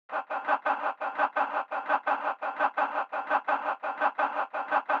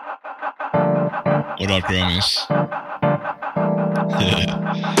What up, Gromies? Alright,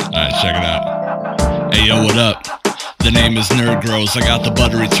 check it out. Hey, yo, what up? The name is NerdGrows. I got the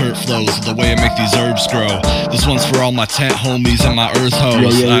buttery turf flows of the way I make these herbs grow. This one's for all my tent homies and my earth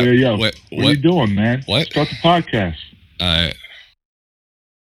hoes. Yo. What are you doing, man? What? Start the podcast. Alright.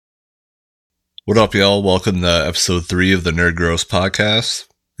 What up, y'all? Welcome to episode 3 of the NerdGrows podcast.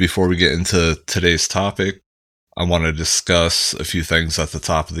 Before we get into today's topic, I want to discuss a few things at the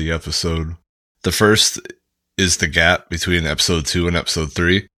top of the episode. The first is the gap between episode 2 and episode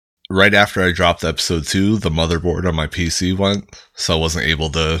 3. Right after I dropped episode 2, the motherboard on my PC went, so I wasn't able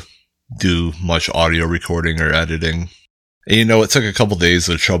to do much audio recording or editing. And it took a couple days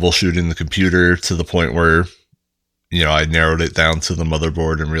of troubleshooting the computer to the point where, I narrowed it down to the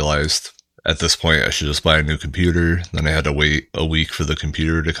motherboard and realized at this point I should just buy a new computer. Then I had to wait a week for the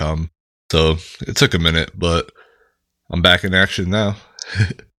computer to come. So it took a minute, but I'm back in action now.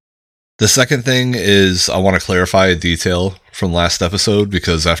 The second thing is I want to clarify a detail from last episode,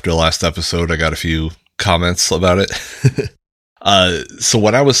 because after the last episode I got a few comments about it. So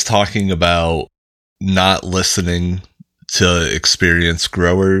when I was talking about not listening to experienced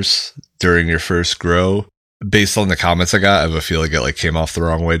growers during your first grow, based on the comments I got, I have a feeling it came off the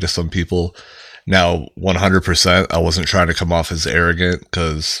wrong way to some people. Now, 100%, I wasn't trying to come off as arrogant,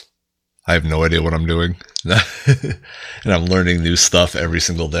 because I have no idea what I'm doing. And I'm learning new stuff every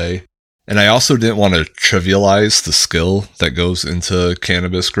single day. And I also didn't want to trivialize the skill that goes into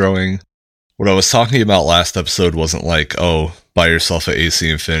cannabis growing. What I was talking about last episode wasn't buy yourself an AC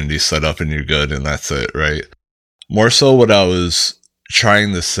Infinity setup and you're good and that's it, right? More so what I was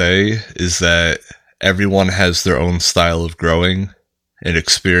trying to say is that everyone has their own style of growing, and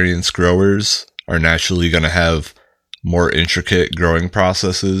experienced growers are naturally going to have more intricate growing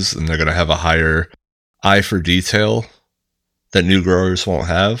processes, and they're going to have a higher eye for detail that new growers won't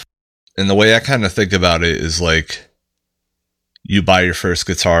have. And the way I kind of think about it is you buy your first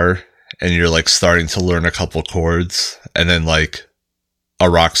guitar and you're starting to learn a couple chords, and then a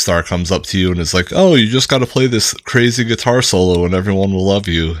rock star comes up to you and is oh, you just got to play this crazy guitar solo and everyone will love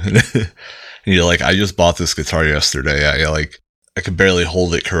you. And you're I just bought this guitar yesterday. I could barely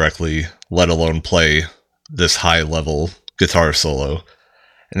hold it correctly, let alone play this high level guitar solo.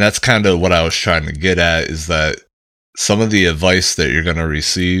 And that's kind of what I was trying to get at, is that some of the advice that you're going to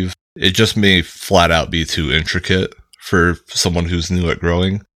receive, it just may flat out be too intricate for someone who's new at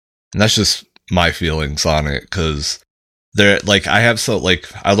growing. And that's just my feelings on it, because I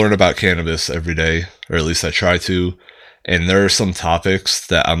learn about cannabis every day, or at least I try to. And there are some topics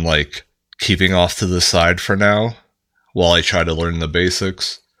that I'm keeping off to the side for now while I try to learn the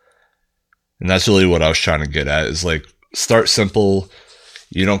basics. And that's really what I was trying to get at, is start simple.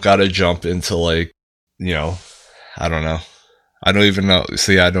 You don't got to jump into I don't know. I don't even know.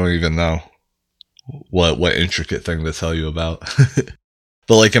 See, I don't even know what intricate thing to tell you about.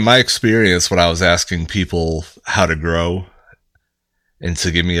 But in my experience, when I was asking people how to grow and to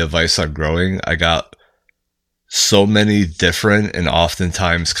give me advice on growing, I got so many different and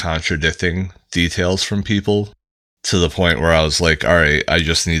oftentimes contradicting details from people, to the point where I was all right, I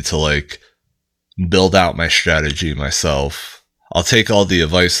just need to build out my strategy myself. I'll take all the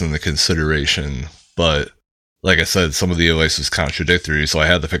advice into consideration, but like I said, some of the advice was contradictory, so I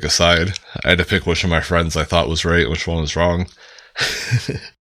had to pick a side. I had to pick which of my friends I thought was right, which one was wrong.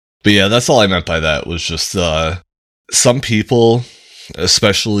 But yeah, that's all I meant by that, was just some people,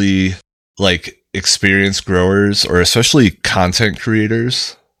 especially experienced growers, or especially content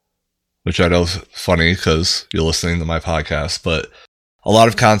creators, which I know is funny because you're listening to my podcast, but a lot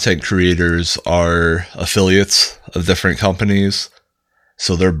of content creators are affiliates of different companies,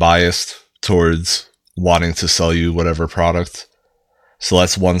 so they're biased towards wanting to sell you whatever product. So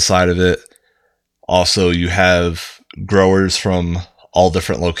that's one side of it. Also, you have growers from all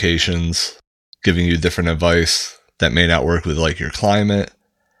different locations giving you different advice that may not work with your climate,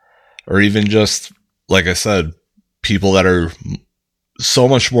 or even just, like I said, people that are so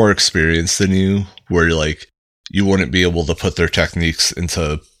much more experienced than you, where you wouldn't be able to put their techniques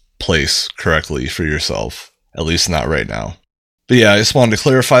into place correctly for yourself, at least not right now. But yeah, I just wanted to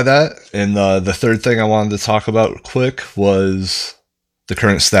clarify that. And the third thing I wanted to talk about quick was the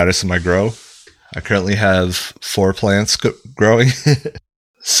current status of my grow. I currently have 4 plants growing.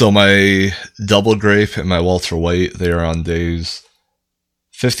 So my double grape and my Walter White, they are on days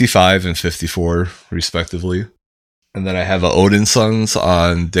 55 and 54, respectively. And then I have a Odin Sons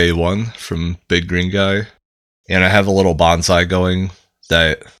on day 1 from Big Green Guy. And I have a little bonsai going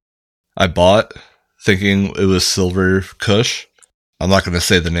that I bought thinking it was Silver Kush. I'm not going to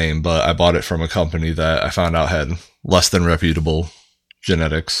say the name, but I bought it from a company that I found out had less than reputable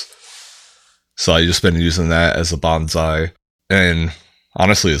genetics. So I just been using that as a bonsai, and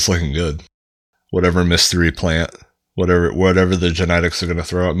honestly, it's looking good. Whatever mystery plant, whatever the genetics are going to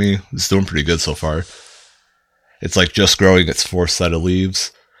throw at me, it's doing pretty good so far. It's like just growing its fourth set of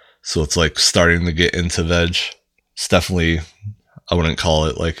leaves, so it's like starting to get into veg. It's definitely, I wouldn't call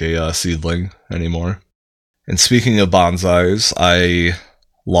it like a seedling anymore. And speaking of bonsais, I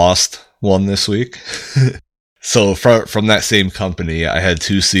lost one this week. So from that same company, I had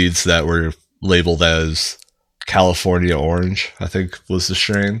 2 seeds that were labeled as California Orange, I think was the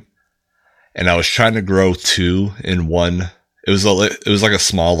strain. And I was trying to grow 2 in one. It was like a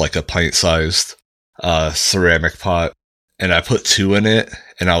small, like a pint-sized ceramic pot. And I put 2 in it,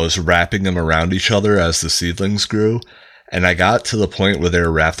 and I was wrapping them around each other as the seedlings grew. And I got to the point where they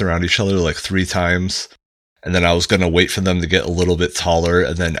were wrapped around each other like 3 times. And then I was going to wait for them to get a little bit taller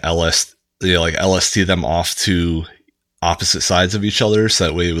and then LST them off to opposite sides of each other. So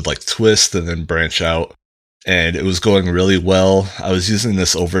that way it would like twist and then branch out. And it was going really well. I was using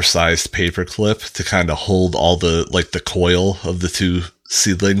this oversized paper clip to kind of hold all the coil of the 2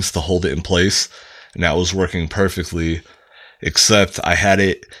 seedlings to hold it in place. And that was working perfectly, except I had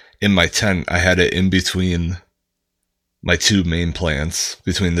it in my tent. I had it in between my 2 main plants,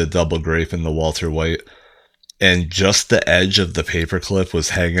 between the double grape and the Walter White. And just the edge of the paper clip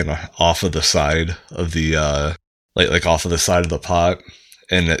was hanging off of the side of the, off of the side of the pot.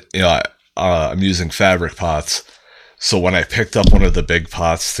 And, I'm using fabric pots. So when I picked up one of the big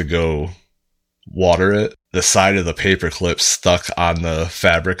pots to go water it, the side of the paper clip stuck on the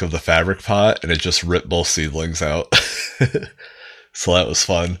fabric of the fabric pot, and it just ripped both seedlings out. So that was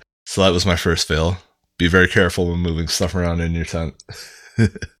fun. So that was my first fail. Be very careful when moving stuff around in your tent.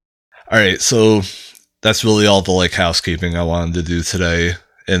 Alright, so that's really all the housekeeping I wanted to do today.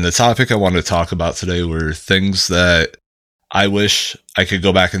 And the topic I wanted to talk about today were things that I wish I could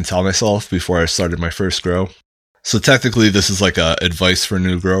go back and tell myself before I started my first grow. So technically this is like a advice for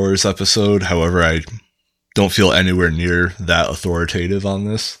new growers episode. However, I don't feel anywhere near that authoritative on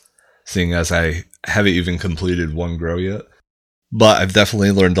this, seeing as I haven't even completed one grow yet. But I've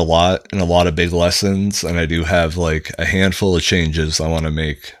definitely learned a lot and a lot of big lessons, and I do have a handful of changes I want to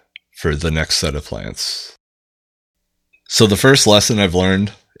make for the next set of plants. So the first lesson I've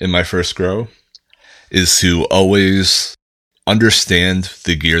learned in my first grow is to always understand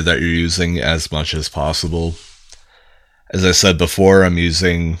the gear that you're using as much as possible. As I said before, I'm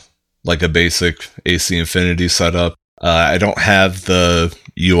using a basic AC Infinity setup. I don't have the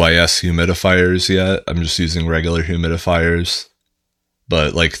UIS humidifiers yet. I'm just using regular humidifiers.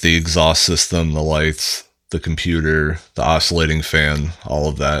 But the exhaust system, the lights, the computer, the oscillating fan, all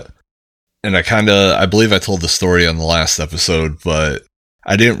of that. And I believe I told the story on the last episode, but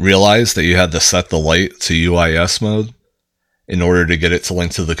I didn't realize that you had to set the light to UIS mode in order to get it to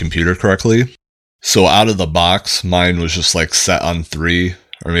link to the computer correctly. So out of the box, mine was just set on 3,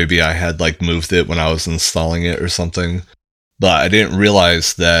 or maybe I had moved it when I was installing it or something. But I didn't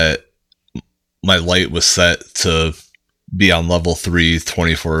realize that my light was set to be on level 3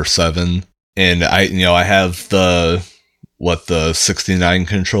 24/7. And I have the 69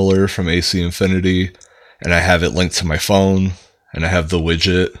 controller from AC Infinity, and I have it linked to my phone, and I have the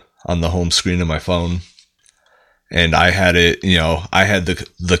widget on the home screen of my phone. And I had it, I had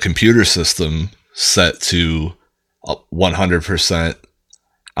the computer system set to 100%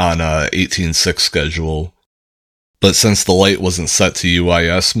 on a 18/6 schedule. But since the light wasn't set to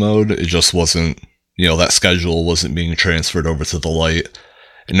UIS mode, it just wasn't, that schedule wasn't being transferred over to the light.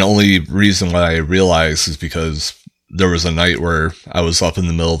 And the only reason why I realized is because there was a night where I was up in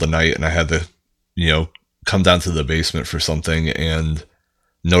the middle of the night and I had to, come down to the basement for something and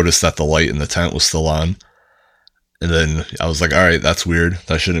notice that the light in the tent was still on. And then I was like, all right, that's weird.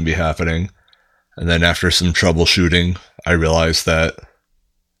 That shouldn't be happening. And then after some troubleshooting, I realized that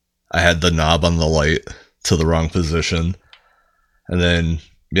I had the knob on the light to the wrong position. And then,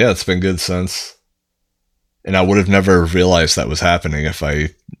 yeah, it's been good since. And I would have never realized that was happening if I,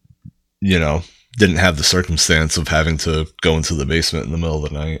 didn't have the circumstance of having to go into the basement in the middle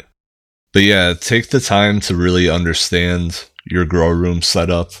of the night. But yeah, take the time to really understand your grow room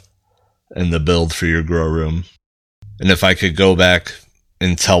setup and the build for your grow room. And if I could go back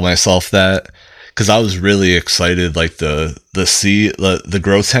and tell myself that, because I was really excited, the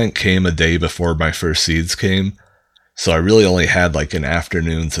grow tent came a day before my first seeds came. So I really only had an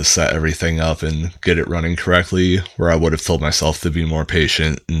afternoon to set everything up and get it running correctly, where I would have told myself to be more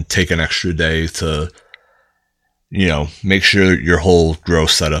patient and take an extra day to, make sure your whole grow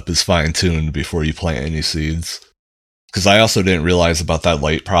setup is fine-tuned before you plant any seeds. Because I also didn't realize about that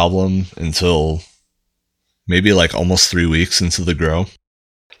light problem until maybe almost 3 weeks into the grow.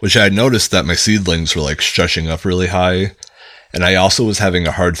 which I noticed that my seedlings were like stretching up really high. And I also was having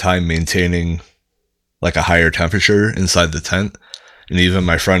a hard time maintaining like a higher temperature inside the tent. And even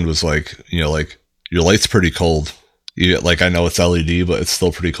my friend was like, like, your light's pretty cold. Like, I know it's LED, but it's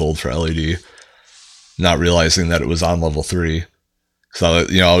still pretty cold for LED. Not realizing that it was on level 3. So,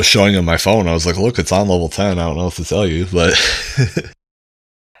 I was showing him my phone. I was like, look, it's on level 10. I don't know what to tell you, but...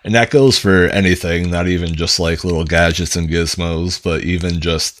 And that goes for anything, not even just like little gadgets and gizmos, but even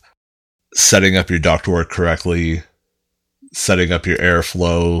just setting up your ductwork correctly, setting up your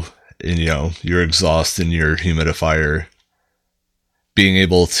airflow, and, your exhaust and your humidifier. Being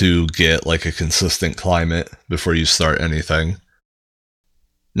able to get like a consistent climate before you start anything.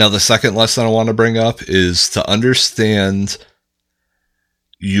 Now, the second lesson I want to bring up is to understand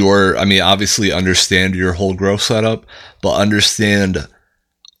obviously understand your whole grow setup, but understand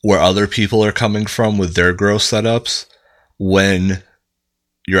where other people are coming from with their grow setups when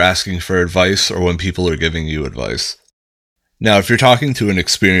you're asking for advice or when people are giving you advice. Now, if you're talking to an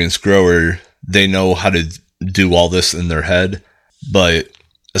experienced grower, they know how to do all this in their head, but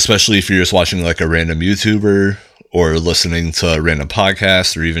especially if you're just watching like a random YouTuber or listening to a random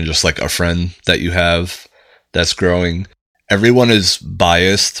podcast or even just like a friend that you have that's growing, everyone is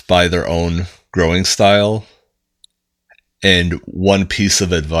biased by their own growing style, and one piece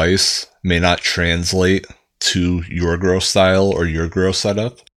of advice may not translate to your grow style or your grow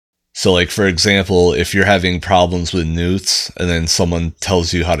setup. So like, for example, if you're having problems with newts and then someone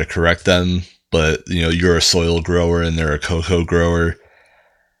tells you how to correct them, but you're a soil grower and they're a cocoa grower,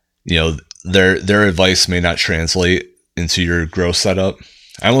 their advice may not translate into your grow setup.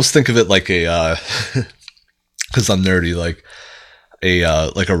 I almost think of it like a because I'm nerdy, like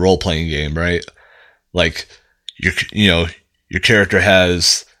a role playing game, right? Like your character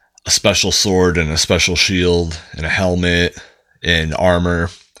has a special sword and a special shield and a helmet and armor,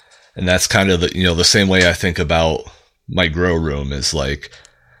 and that's kind of the same way I think about my grow room is like,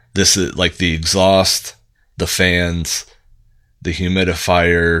 this is like the exhaust, the fans, the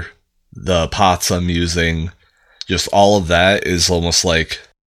humidifier, the pots I'm using, just all of that is almost like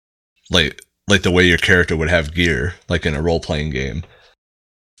the way your character would have gear, like in a role-playing game.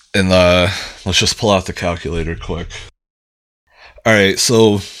 And let's just pull out the calculator quick. Alright,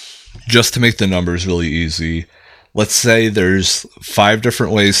 so just to make the numbers really easy, let's say there's 5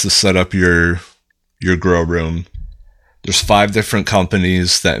 different ways to set up your grow room. There's 5 different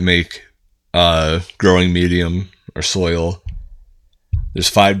companies that make growing medium or soil. There's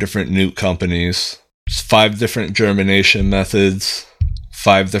 5 different newt companies. There's 5 different germination methods,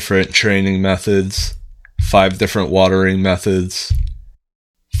 5 different training methods, 5 different watering methods,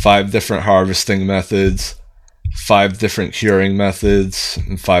 5 different harvesting methods, 5 different curing methods,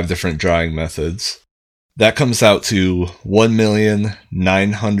 and 5 different drying methods. That comes out to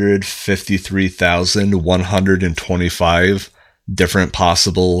 1,953,125 different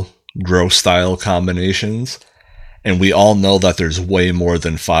possible grow style combinations. And we all know that there's way more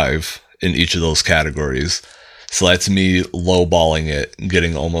than 5 in each of those categories. So that's me lowballing it and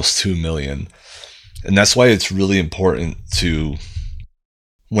getting almost 2 million. And that's why it's really important to,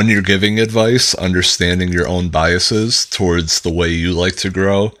 when you're giving advice, understanding your own biases towards the way you like to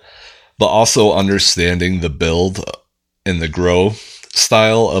grow, but also understanding the build and the grow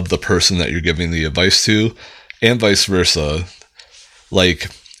style of the person that you're giving the advice to, and vice versa. Like,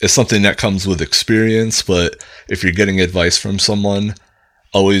 it's something that comes with experience, but if you're getting advice from someone,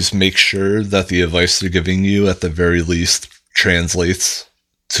 always make sure that the advice they're giving you at the very least translates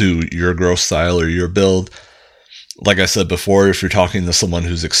to your growth style or your build. Like I said before, if you're talking to someone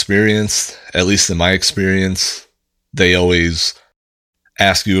who's experienced, at least in my experience, they always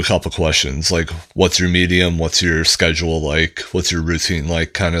ask you a couple questions, like what's your medium, what's your schedule like, what's your routine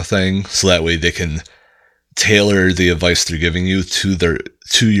like, kind of thing. So that way they can tailor the advice they're giving you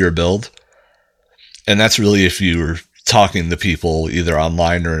to your build. And that's really if you're talking to people either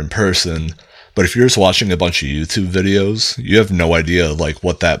online or in person. But if you're just watching a bunch of YouTube videos, you have no idea like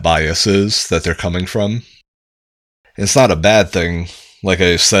what that bias is that they're coming from. And it's not a bad thing. Like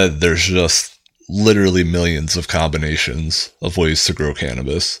I said, there's just literally millions of combinations of ways to grow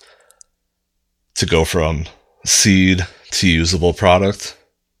cannabis. To go from seed to usable product,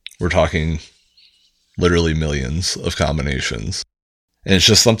 we're talking literally millions of combinations. And it's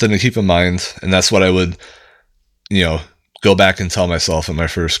just something to keep in mind. And that's what I would, go back and tell myself in my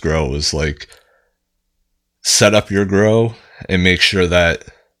first grow was like, set up your grow and make sure that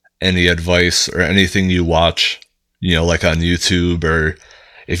any advice or anything you watch, like on YouTube, or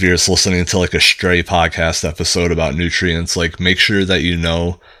if you're just listening to like a stray podcast episode about nutrients, like make sure that you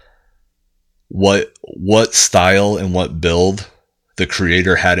know what style and what build the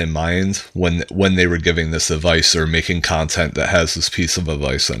creator had in mind when they were giving this advice or making content that has this piece of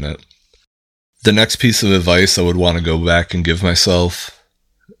advice in it. The next piece of advice I would want to go back and give myself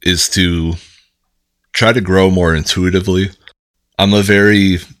is to try to grow more intuitively. I'm a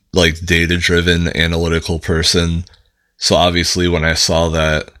very data-driven, analytical person. So obviously when I saw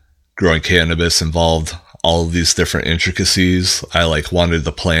that growing cannabis involved all of these different intricacies, I wanted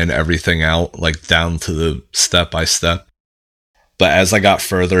to plan everything out down to the step by step. But as I got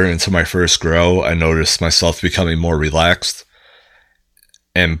further into my first grow, I noticed myself becoming more relaxed.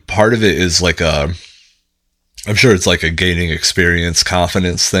 And part of it is I'm sure it's a gaining experience,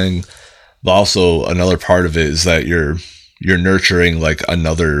 confidence thing. But also another part of it is that you're nurturing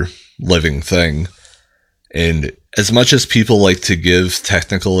another living thing. And as much as people like to give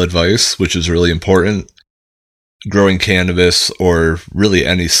technical advice, which is really important, growing cannabis or really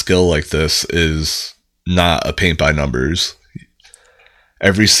any skill like this is not a paint by numbers.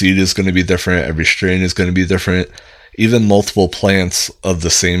 Every seed is going to be different. Every strain is going to be different. Even multiple plants of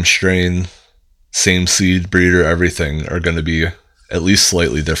the same strain, same seed, breeder, everything are going to be at least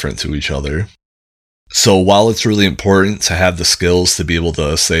slightly different to each other. So while it's really important to have the skills to be able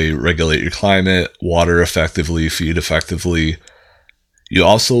to, say, regulate your climate, water effectively, feed effectively, you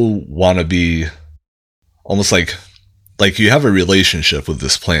also want to be almost like you have a relationship with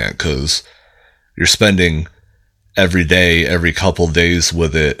this plant because you're spending every day, every couple days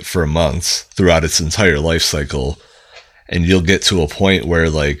with it for months throughout its entire life cycle. And you'll get to a point where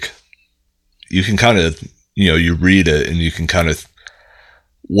you can kind of, you read it and you can kind of,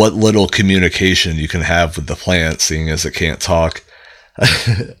 what little communication you can have with the plant, seeing as it can't talk.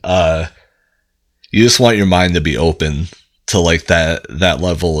 You just want your mind to be open to that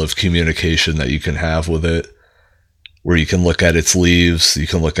level of communication that you can have with it, where you can look at its leaves, you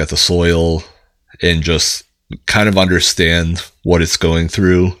can look at the soil, and just kind of understand what it's going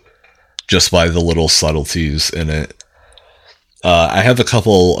through just by the little subtleties in it. I have a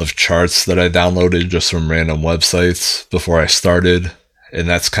couple of charts that I downloaded just from random websites before I started, and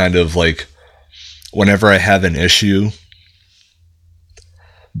that's kind of whenever I have an issue,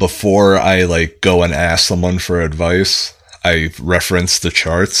 before I go and ask someone for advice, I reference the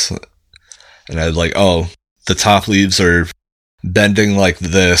charts, and I'd oh, the top leaves are bending like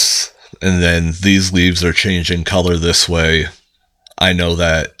this, and then these leaves are changing color this way. I know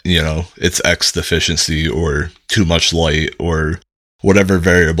that, it's X deficiency or too much light or whatever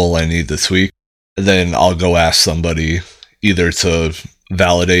variable I need to tweak. Then I'll go ask somebody either to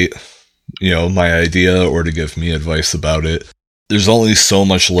validate, my idea or to give me advice about it. There's only so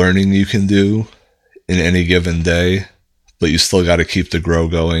much learning you can do in any given day, but you still got to keep the grow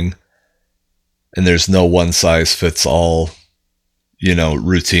going. And there's no one size fits all,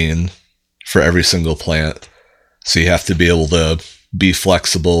 routine for every single plant. So you have to be able to be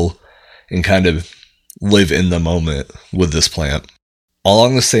flexible and kind of live in the moment with this plant.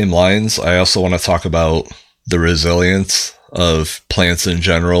 Along the same lines, I also want to talk about the resilience of plants in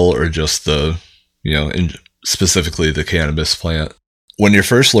general, or just specifically the cannabis plant. When you're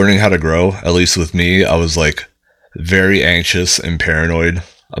first learning how to grow, at least with me, I was very anxious and paranoid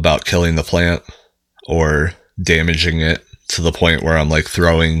about killing the plant or damaging it to the point where I'm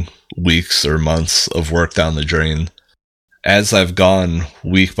throwing weeks or months of work down the drain. As I've gone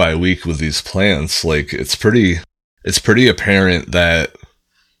week by week with these plants, it's pretty apparent that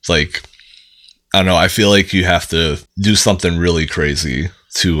I don't know, I feel you have to do something really crazy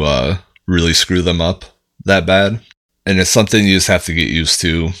to really screw them up that bad. And it's something you just have to get used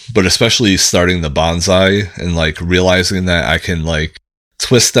to. But especially starting the bonsai and realizing that I can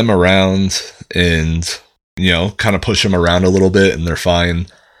twist them around and, kind of push them around a little bit and they're fine.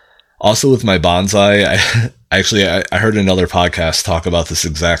 Also with my bonsai, I heard another podcast talk about this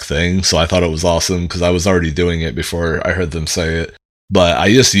exact thing, so I thought it was awesome because I was already doing it before I heard them say it. But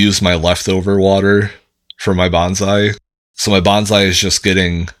I just use my leftover water for my bonsai. So my bonsai is just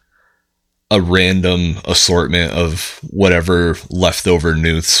getting a random assortment of whatever leftover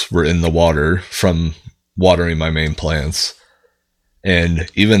newts were in the water from watering my main plants. And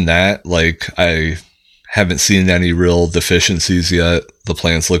even that, I haven't seen any real deficiencies yet. The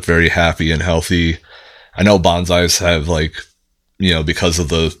plants look very happy and healthy. I know bonsais have because of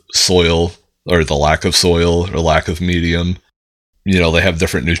the soil or the lack of soil or lack of medium, they have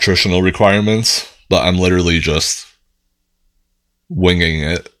different nutritional requirements, but I'm literally just winging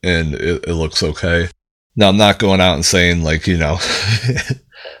it and it looks okay. Now, I'm not going out and saying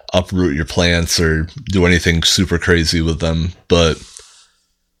uproot your plants or do anything super crazy with them, but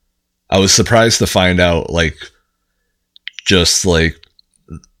I was surprised to find out just the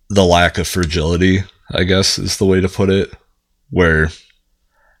lack of fragility, I guess is the way to put it, where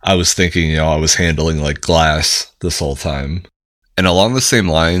I was thinking, I was handling like glass this whole time. And along the same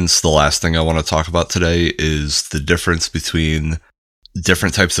lines, the last thing I want to talk about today is the difference between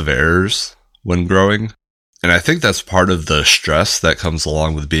different types of errors when growing. And I think that's part of the stress that comes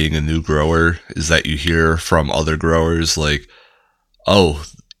along with being a new grower, is that you hear from other growers like, oh,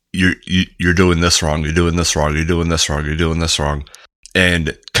 you're doing this wrong, you're doing this wrong, you're doing this wrong, you're doing this wrong.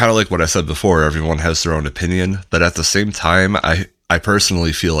 And kind of like what I said before, everyone has their own opinion. But at the same time, I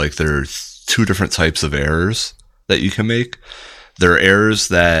personally feel like there's two different types of errors that you can make. There are errors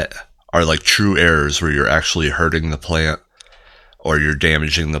that are like true errors where you're actually hurting the plant or you're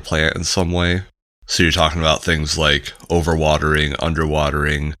damaging the plant in some way. So you're talking about things like overwatering,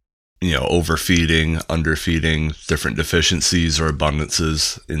 underwatering, overfeeding, underfeeding, different deficiencies or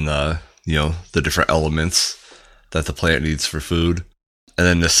abundances in the different elements that the plant needs for food. And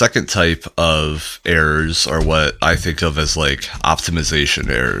then the second type of errors are what I think of as like optimization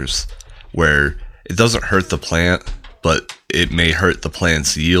errors, where it doesn't hurt the plant, but it may hurt the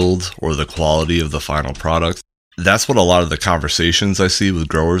plant's yield or the quality of the final product. That's what a lot of the conversations I see with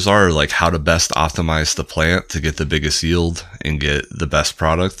growers are, like how to best optimize the plant to get the biggest yield and get the best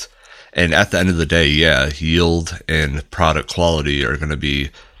product. And at the end of the day, yield and product quality are going to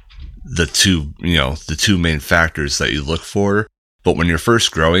be the two main factors that you look for. But when you're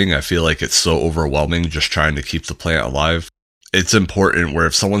first growing, I feel like it's so overwhelming just trying to keep the plant alive. It's important where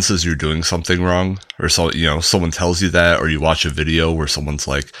if someone says you're doing something wrong, or someone tells you that, or you watch a video where someone's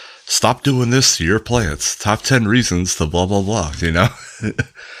like, stop doing this to your plants, top 10 reasons to blah, blah, blah,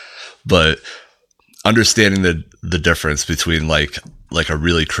 But understanding the difference between like a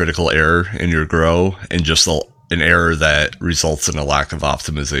really critical error in your grow and just an error that results in a lack of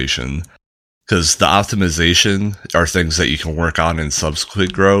optimization. Because the optimization are things that you can work on in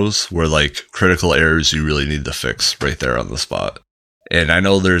subsequent grows, where like critical errors you really need to fix right there on the spot. And I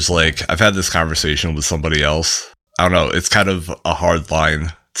know I've had this conversation with somebody else. I don't know, it's kind of a hard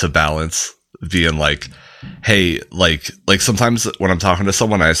line to balance, being like, hey, like sometimes when I'm talking to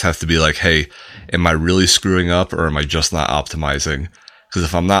someone, I just have to be like, hey, am I really screwing up or am I just not optimizing? Because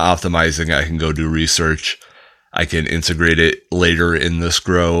if I'm not optimizing, I can go do research. I can integrate it later in this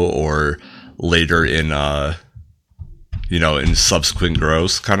grow or later in, in subsequent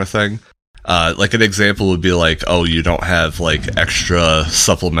grows kind of thing. Like an example would be like, oh, you don't have like extra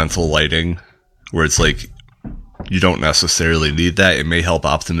supplemental lighting, where it's like, you don't necessarily need that. It may help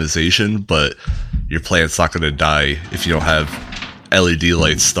optimization, but your plant's not going to die if you don't have LED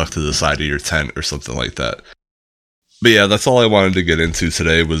lights stuck to the side of your tent or something like that. But yeah, that's all I wanted to get into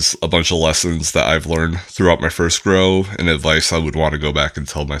today, was a bunch of lessons that I've learned throughout my first grow and advice I would want to go back and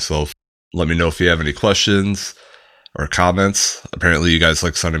tell myself. Let me know if you have any questions or comments. Apparently you guys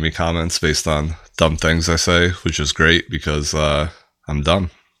like sending me comments based on dumb things I say, which is great because I'm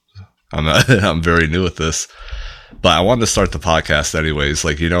dumb. I'm very new at this. But I wanted to start the podcast anyways.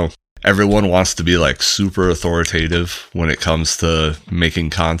 Like, everyone wants to be like super authoritative when it comes to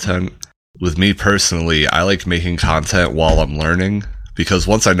making content. With me personally, I like making content while I'm learning, because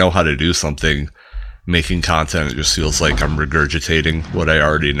once I know how to do something, making content, it just feels like I'm regurgitating what I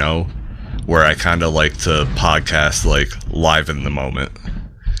already know, where I kind of like to podcast like live in the moment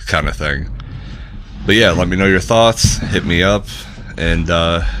kind of thing. But yeah, let me know your thoughts, hit me up, and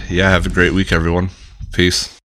have a great week, everyone. Peace.